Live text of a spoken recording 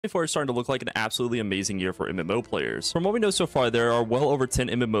2024 is starting to look like an absolutely amazing year for MMO players. From what we know so far, there are well over 10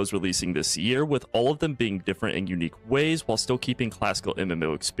 MMOs releasing this year, with all of them being different in unique ways while still keeping classical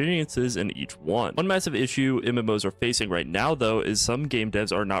MMO experiences in each one. One massive issue MMOs are facing right now, though, is some game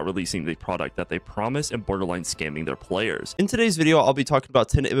devs are not releasing the product that they promise and borderline scamming their players. In today's video, I'll be talking about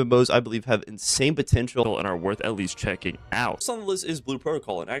 10 MMOs I believe have insane potential and are worth at least checking out. First on the list is Blue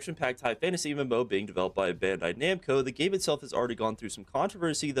Protocol, an action-packed high fantasy MMO being developed by Bandai Namco. The game itself has already gone through some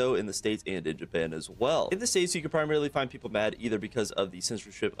controversy, though, in the States and in Japan as well. In the States, you can primarily find people mad either because of the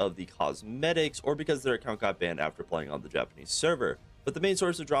censorship of the cosmetics or because their account got banned after playing on the Japanese server. But the main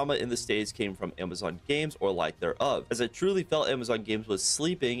source of drama in the States came from Amazon Games, or lack thereof, as I truly felt Amazon Games was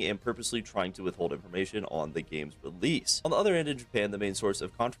sleeping and purposely trying to withhold information on the game's release. On the other end, in Japan, the main source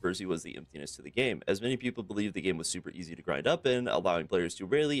of controversy was the emptiness to the game, as many people believed the game was super easy to grind up in, allowing players to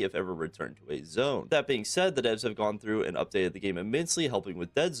rarely, if ever, return to a zone. That being said, the devs have gone through and updated the game immensely, helping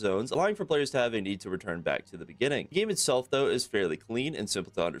with dead zones, allowing for players to have a need to return back to the beginning. The game itself, though, is fairly clean and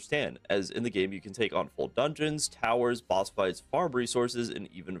simple to understand, as in the game you can take on full dungeons, towers, boss fights, farm resources, and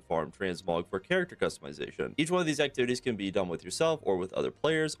even farm transmog for character customization. Each one of these activities can be done with yourself or with other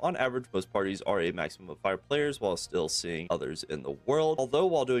players. On average, most parties are a maximum of 5 players while still seeing others in the world. Although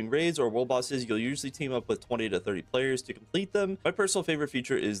while doing raids or world bosses, you'll usually team up with 20 to 30 players to complete them. My personal favorite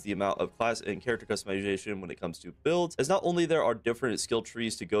feature is the amount of class and character customization when it comes to builds, as not only there are different skill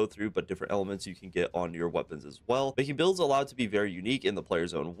trees to go through, but different elements you can get on your weapons as well, making builds allowed to be very unique in the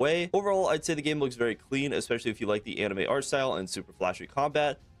player's own way. Overall, I'd say the game looks very clean, especially if you like the anime art style and super flashy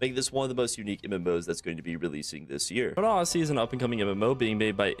combat, making this one of the most unique MMOs that's going to be releasing this year. Chrono Odyssey is an up-and-coming MMO being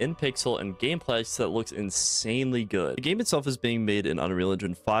made by InPixel and Gameplay that looks insanely good. The game itself is being made in Unreal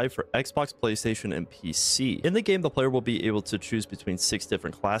Engine 5 for Xbox, PlayStation, and PC. In the game, the player will be able to choose between 6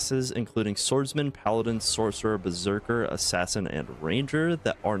 different classes, including Swordsman, Paladin, Sorcerer, Berserker, Assassin, and Ranger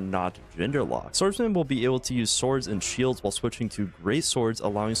that are not gender locked. Swordsman will be able to use swords and shields while switching to great swords,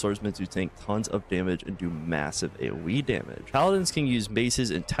 allowing swordsmen to tank tons of damage and do massive AoE damage. Paladins can use maces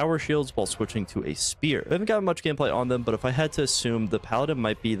and tower shields while switching to a spear. I haven't gotten much gameplay on them, but if I had to assume, the Paladin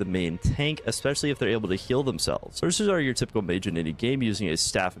might be the main tank, especially if they're able to heal themselves. Sorcerers are your typical mage in any game, using a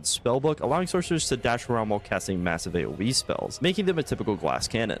staff and spellbook, allowing sorcerers to dash around while casting massive AoE spells, making them a typical glass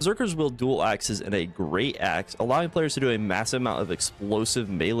cannon. Berserkers wield dual axes and a great axe, allowing players to do a massive amount of explosive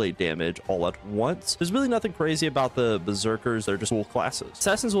melee damage all at once. There's really nothing crazy about the Berserkers, they're just cool classes.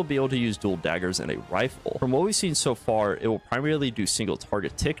 Assassins will be able to use dual daggers and a rifle. From what we've seen so far, it will primarily do single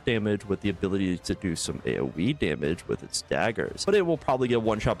target tick damage with the ability to do some AoE damage with its daggers, but it will probably get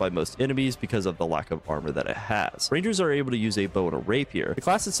one shot by most enemies because of the lack of armor that it has. Rangers are able to use a bow and a rapier. The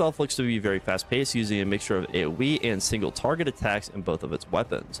class itself looks to be very fast paced, using a mixture of AoE and single target attacks in both of its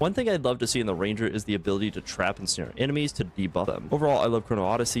weapons. One thing I'd love to see in the Ranger is the ability to trap and snare enemies to debuff them. Overall, I love Chrono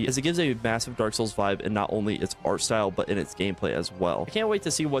Odyssey as it gives a massive Dark Souls vibe in not only its art style but in its gameplay as well. I can't wait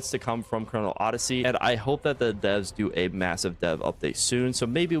to see what's to come from Chrono Odyssey, and I hope that the devs do a massive dev update soon, so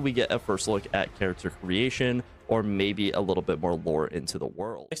maybe we get a first look at character creation, or maybe a little bit more lore into the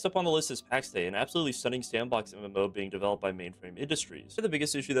world. Next up on the list is Pax Day, an absolutely stunning sandbox MMO being developed by Mainframe Industries. The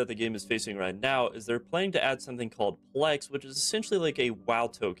biggest issue that the game is facing right now is they're planning to add something called Plex, which is essentially like a WoW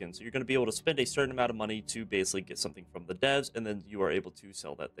token. So you're going to be able to spend a certain amount of money to basically get something from the devs, and then you are able to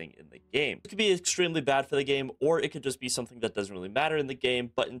sell that thing in the game. It could be extremely bad for the game, or it could just be something that doesn't really matter in the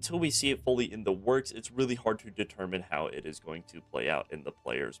game, but until we see it fully in the works, it's really hard to determine how it is going to play out in the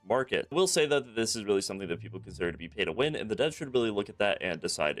player's market. I will say that this is really something that people consider to be pay to win, and the devs should really look at that and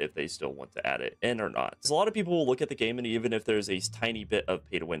decide if they still want to add it in or not. Because a lot of people will look at the game, and even if there's a tiny bit of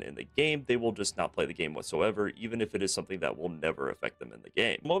pay to win in the game, they will just not play the game whatsoever, even if it is something that will never affect them in the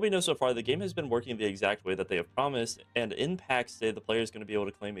game. From what we know so far, the game has been working the exact way that they have promised, and in Pax Day, the player is going to be able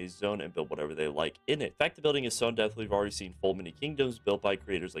to claim a zone and build whatever they like in it. Back to building is so in depth, we've already seen full mini kingdoms built by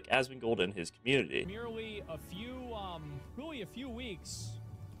creators like Asmongold and his community. Merely a few weeks,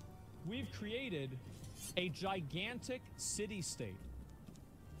 we've created a gigantic city-state.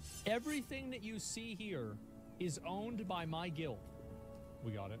 Everything that you see here is owned by my guild.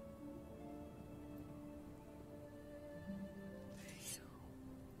 We got it.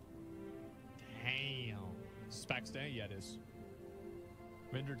 Damn. Specs Day? Yeah, it is.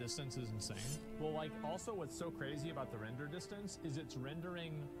 Render distance is insane. Well, like, also what's so crazy about the render distance is it's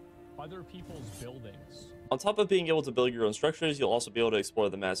rendering other people's buildings. On top of being able to build your own structures, you'll also be able to explore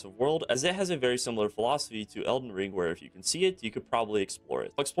the massive world, as it has a very similar philosophy to Elden Ring, where if you can see it, you could probably explore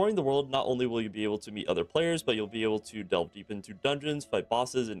it. While exploring the world, not only will you be able to meet other players, but you'll be able to delve deep into dungeons, fight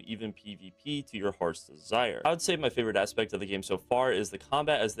bosses, and even PvP to your heart's desire. I would say my favorite aspect of the game so far is the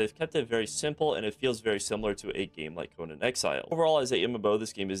combat, as they've kept it very simple and it feels very similar to a game like Conan Exile. Overall, as a MMO,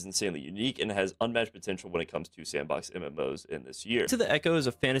 this game is insanely unique and has unmatched potential when it comes to sandbox MMOs in this year. To the Echo is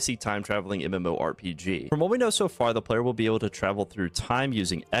a fantasy time traveling MMORPG. From what we know so far, the player will be able to travel through time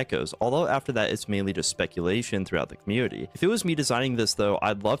using echoes, although after that it's mainly just speculation throughout the community. If it was me designing this though,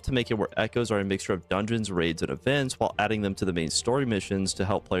 I'd love to make it where echoes are a mixture of dungeons, raids, and events while adding them to the main story missions to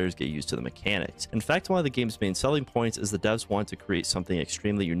help players get used to the mechanics. In fact, one of the game's main selling points is the devs want to create something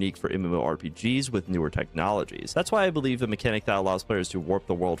extremely unique for MMORPGs with newer technologies. That's why I believe a mechanic that allows players to warp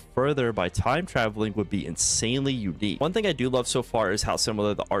the world further by time traveling would be insanely unique. One thing I do love so far is how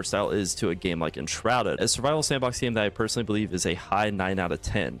similar the art style is to a game like Enshrouded, a survival sandbox game that I personally believe is a high 9 out of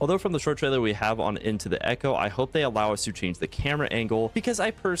 10. Although from the short trailer we have on Into the Echo, I hope they allow us to change the camera angle, because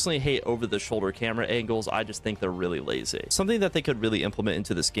I personally hate over the shoulder camera angles. I just think they're really lazy. Something that they could really implement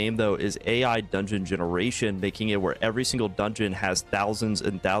into this game though is AI dungeon generation, making it where every single dungeon has thousands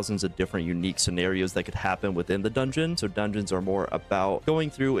and thousands of different unique scenarios that could happen within the dungeon. So dungeons are more about going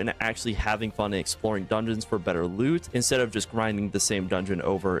through and actually having fun and exploring dungeons for better loot, instead of just grinding the same dungeon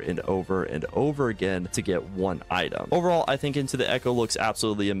over and over and over again to get one item. Overall, I think Into the Echo looks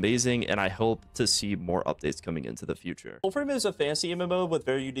absolutely amazing, and I hope to see more updates coming into the future. Warframe is a fantasy MMO with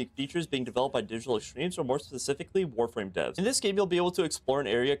very unique features being developed by Digital Extremes, or more specifically Warframe devs. In this game, you'll be able to explore an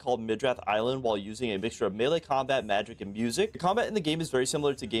area called Midrath Island while using a mixture of melee combat, magic, and music. The combat in the game is very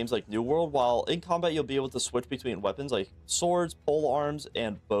similar to games like New World. While in combat, you'll be able to switch between weapons like swords, pole arms,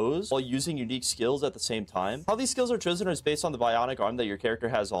 and bows while using unique skills at the same time. How these skills are chosen is based on the bionic arm that your character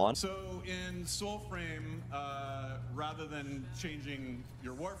has on. So in Soulframe, rather than changing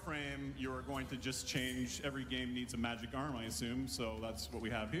your Warframe, you are going to just change, every game needs a magic arm, I assume, so that's what we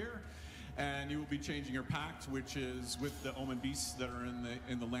have here. And you will be changing your pact, which is with the Omen beasts that are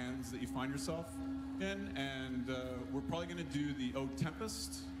in the lands that you find yourself in. And we're probably going to do the Ode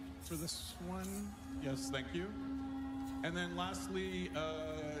Tempest for this one. Yes, thank you. And then lastly,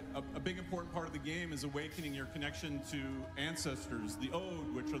 a big important part of the game is awakening your connection to ancestors. The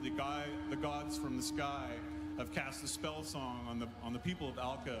Ode, which are the gods from the sky, have cast a spell song on the people of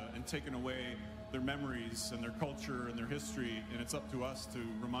Alka and taken away their memories and their culture and their history, and it's up to us to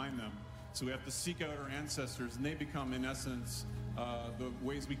remind them. So we have to seek out our ancestors, and they become, in essence, the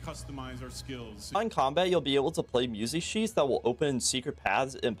ways we customize our skills. In combat, you'll be able to play music sheets that will open secret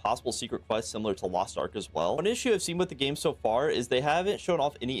paths and possible secret quests similar to Lost Ark as well. One issue I've seen with the game so far is they haven't shown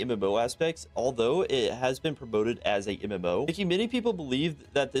off any MMO aspects, although it has been promoted as a MMO, making many people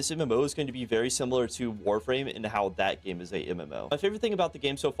believe that this MMO is going to be very similar to Warframe and how that game is a MMO. My favorite thing about the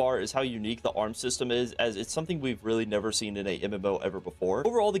game so far is how unique the arm system is, as it's something we've really never seen in a MMO ever before.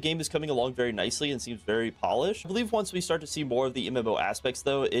 Overall, the game is coming along very nicely and seems very polished. I believe once we start to see more of the MMO aspects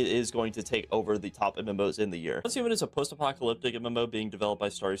though, it is going to take over the top MMOs in the year. Human is a post-apocalyptic MMO being developed by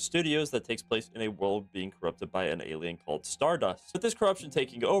Star Studios that takes place in a world being corrupted by an alien called Stardust. With this corruption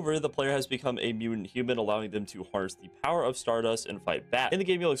taking over, the player has become a mutant human, allowing them to harness the power of Stardust and fight back. In the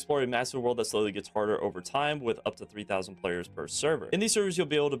game, you'll explore a massive world that slowly gets harder over time, with up to 3,000 players per server. In these servers, you'll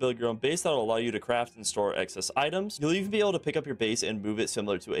be able to build your own base that will allow you to craft and store excess items. You'll even be able to pick up your base and move it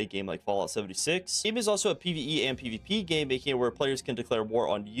similar to a game like Fallout 76. The game is also a PvE and PvP game, making it where players can declare war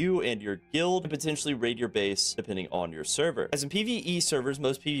on you and your guild and potentially raid your base depending on your server. As in PvE servers,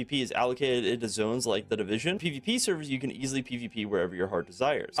 most PvP is allocated into zones like the Division. PvP servers, you can easily PvP wherever your heart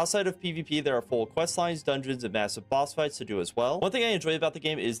desires. Outside of PvP, there are full quest lines, dungeons, and massive boss fights to do as well. One thing I enjoy about the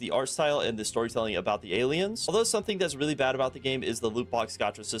game is the art style and the storytelling about the aliens. Although something that's really bad about the game is the loot box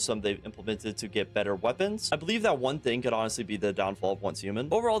gacha system they've implemented to get better weapons, I believe that one thing could honestly be the downfall of Once Human.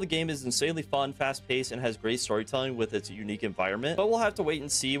 Overall, the game is insanely fun, fast-paced, and has great storytelling with its unique environment, but we'll have to wait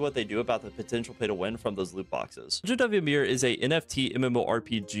and see what they do about the potential pay to win from those loot boxes. Legend of Ymir is a NFT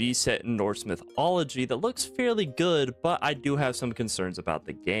MMORPG set in Norse mythology that looks fairly good, but I do have some concerns about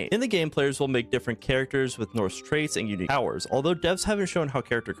the game. In the game, players will make different characters with Norse traits and unique powers, although devs haven't shown how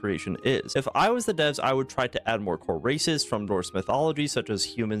character creation is. If I was the devs, I would try to add more core races from Norse mythology, such as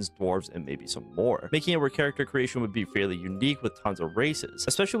humans, dwarves, and maybe some more, making it where character creation would be fairly unique with tons of races,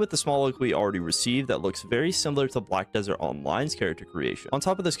 especially with the small look we already received that looks very similar to Black Desert Online. Online's character creation. On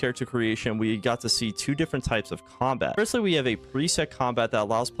top of this character creation, we got to see two different types of combat. Firstly, we have a preset combat that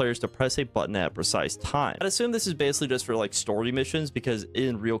allows players to press a button at a precise time. I'd assume this is basically just for like story missions, because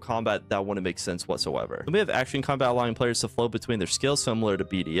in real combat that wouldn't make sense whatsoever. Then we have action combat, allowing players to flow between their skills, similar to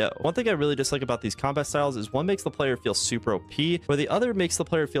BDO. One thing I really dislike about these combat styles is one makes the player feel super OP, where the other makes the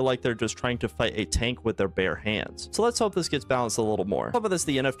player feel like they're just trying to fight a tank with their bare hands. So let's hope this gets balanced a little more. On top of this,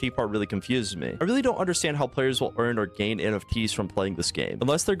 the NFT part really confuses me. I really don't understand how players will earn or gain NFTs from playing this game,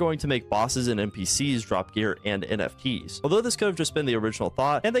 unless they're going to make bosses and NPCs drop gear and NFTs. Although this could have just been the original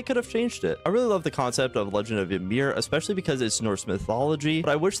thought, and they could have changed it. I really love the concept of Legend of Ymir, especially because it's Norse mythology, but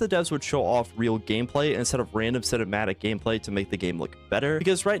I wish the devs would show off real gameplay instead of random cinematic gameplay to make the game look better,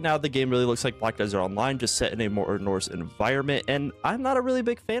 because right now the game really looks like Black Desert Online, just set in a more Norse environment, and I'm not a really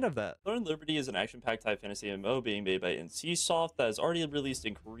big fan of that. Throne Liberty is an action-packed type fantasy MMO being made by NCSoft that is already released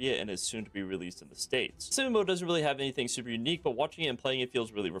in Korea and is soon to be released in the States. This MMO doesn't really have anything super unique, but watching it and playing it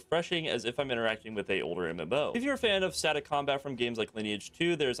feels really refreshing, as if I'm interacting with a older MMO. If you're a fan of static combat from games like Lineage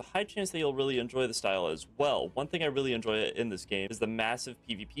 2, there's a high chance that you'll really enjoy the style as well. One thing I really enjoy in this game is the massive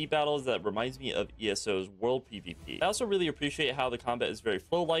PvP battles that reminds me of ESO's World PvP. I also really appreciate how the combat is very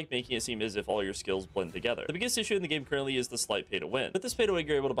flow-like, making it seem as if all your skills blend together. The biggest issue in the game currently is the slight pay to win. With this pay to win,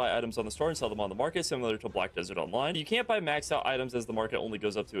 you're able to buy items on the store and sell them on the market, similar to Black Desert Online. You can't buy maxed out items, as the market only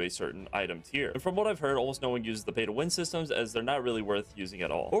goes up to a certain item tier. And from what I've heard, almost no one uses the pay to win systems, as they're not really worth using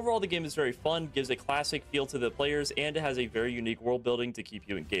at all. Overall, the game is very fun, gives a classic feel to the players, and it has a very unique world building to keep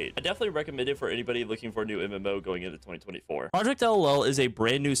you engaged. I definitely recommend it for anybody looking for a new MMO going into 2024. Project LOL is a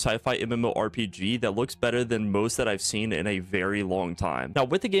brand new sci-fi MMORPG that looks better than most that I've seen in a very long time. Now,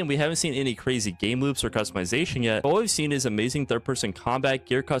 with the game, we haven't seen any crazy game loops or customization yet, but what we've seen is amazing third-person combat,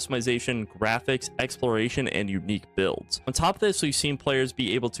 gear customization, graphics, exploration, and unique builds. On top of this, we've seen players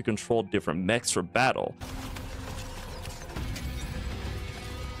be able to control different mechs for battle.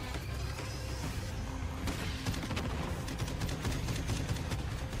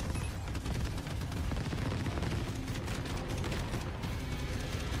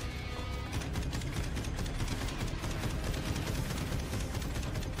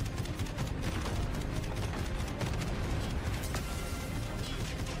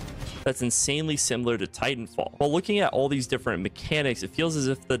 That's insanely similar to Titanfall. While looking at all these different mechanics, it feels as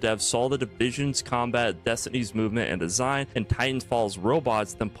if the devs saw the Division's combat, Destiny's movement and design, and Titanfall's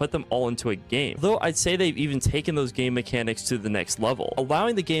robots, then put them all into a game. Though I'd say they've even taken those game mechanics to the next level,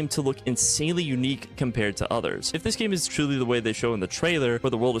 allowing the game to look insanely unique compared to others. If this game is truly the way they show in the trailer,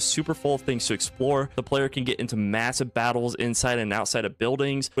 where the world is super full of things to explore, the player can get into massive battles inside and outside of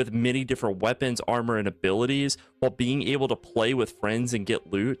buildings with many different weapons, armor, and abilities, while being able to play with friends and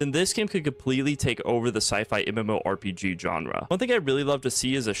get loot, then this game could completely take over the sci-fi MMORPG genre. One thing I'd really love to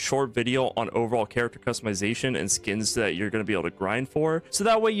see is a short video on overall character customization and skins that you're going to be able to grind for, so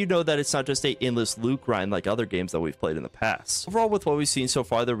that way you know that it's not just a endless loot grind like other games that we've played in the past. Overall, with what we've seen so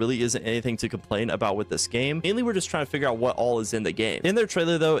far, there really isn't anything to complain about with this game. Mainly, we're just trying to figure out what all is in the game. In their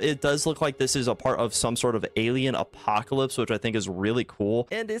trailer, though, it does look like this is a part of some sort of alien apocalypse, which I think is really cool,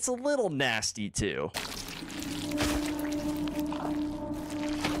 and it's a little nasty too.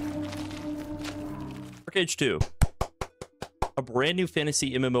 Age 2. A brand new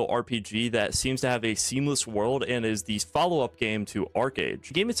fantasy MMORPG that seems to have a seamless world and is the follow-up game to ArcheAge.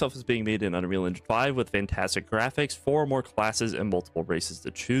 The game itself is being made in Unreal Engine 5 with fantastic graphics, 4 or more classes, and multiple races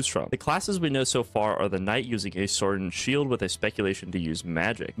to choose from. The classes we know so far are the Knight using a sword and shield with a speculation to use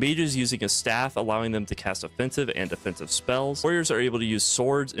magic, mages using a staff allowing them to cast offensive and defensive spells, warriors are able to use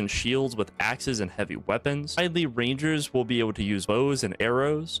swords and shields with axes and heavy weapons, finally rangers will be able to use bows and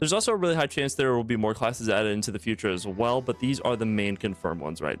arrows. There's also a really high chance there will be more classes added into the future as well, but these are the main confirmed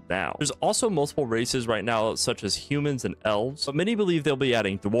ones right now. There's also multiple races right now, such as humans and elves, but many believe they'll be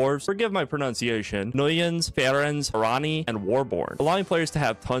adding dwarves, forgive my pronunciation, Noyans, Farans, Harani, and Warborn, allowing players to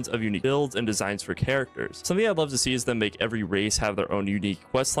have tons of unique builds and designs for characters. Something I'd love to see is them make every race have their own unique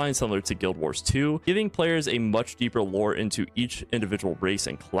questline similar to Guild Wars 2, giving players a much deeper lore into each individual race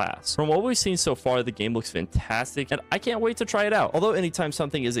and class. From what we've seen so far, the game looks fantastic, and I can't wait to try it out. Although anytime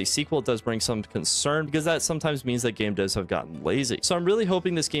something is a sequel, it does bring some concern, because that sometimes means that game devs have gotten lazy. So I'm really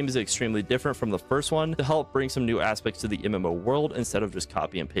hoping this game is extremely different from the first one to help bring some new aspects to the MMO world instead of just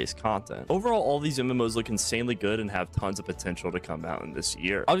copy and paste content. Overall, all these MMOs look insanely good and have tons of potential to come out in this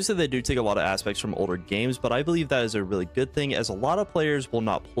year. Obviously, they do take a lot of aspects from older games, but I believe that is a really good thing, as a lot of players will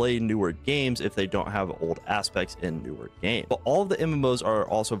not play newer games if they don't have old aspects in newer games. But all of the MMOs are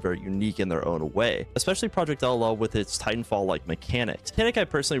also very unique in their own way, especially Project LOL with its Titanfall-like mechanics. Mechanic I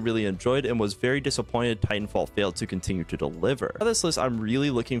personally really enjoyed and was very disappointed Titanfall failed to continue to deliver. deliver. On this list, I'm really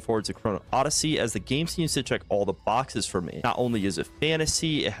looking forward to Chrono Odyssey, as the game seems to check all the boxes for me. Not only is it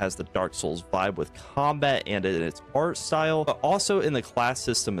fantasy, it has the Dark Souls vibe with combat and in its art style, but also in the class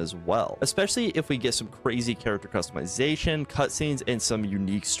system as well, especially if we get some crazy character customization, cutscenes, and some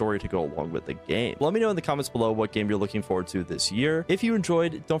unique story to go along with the game. Let me know in the comments below what game you're looking forward to this year. If you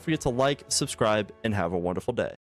enjoyed, don't forget to like, subscribe, and have a wonderful day.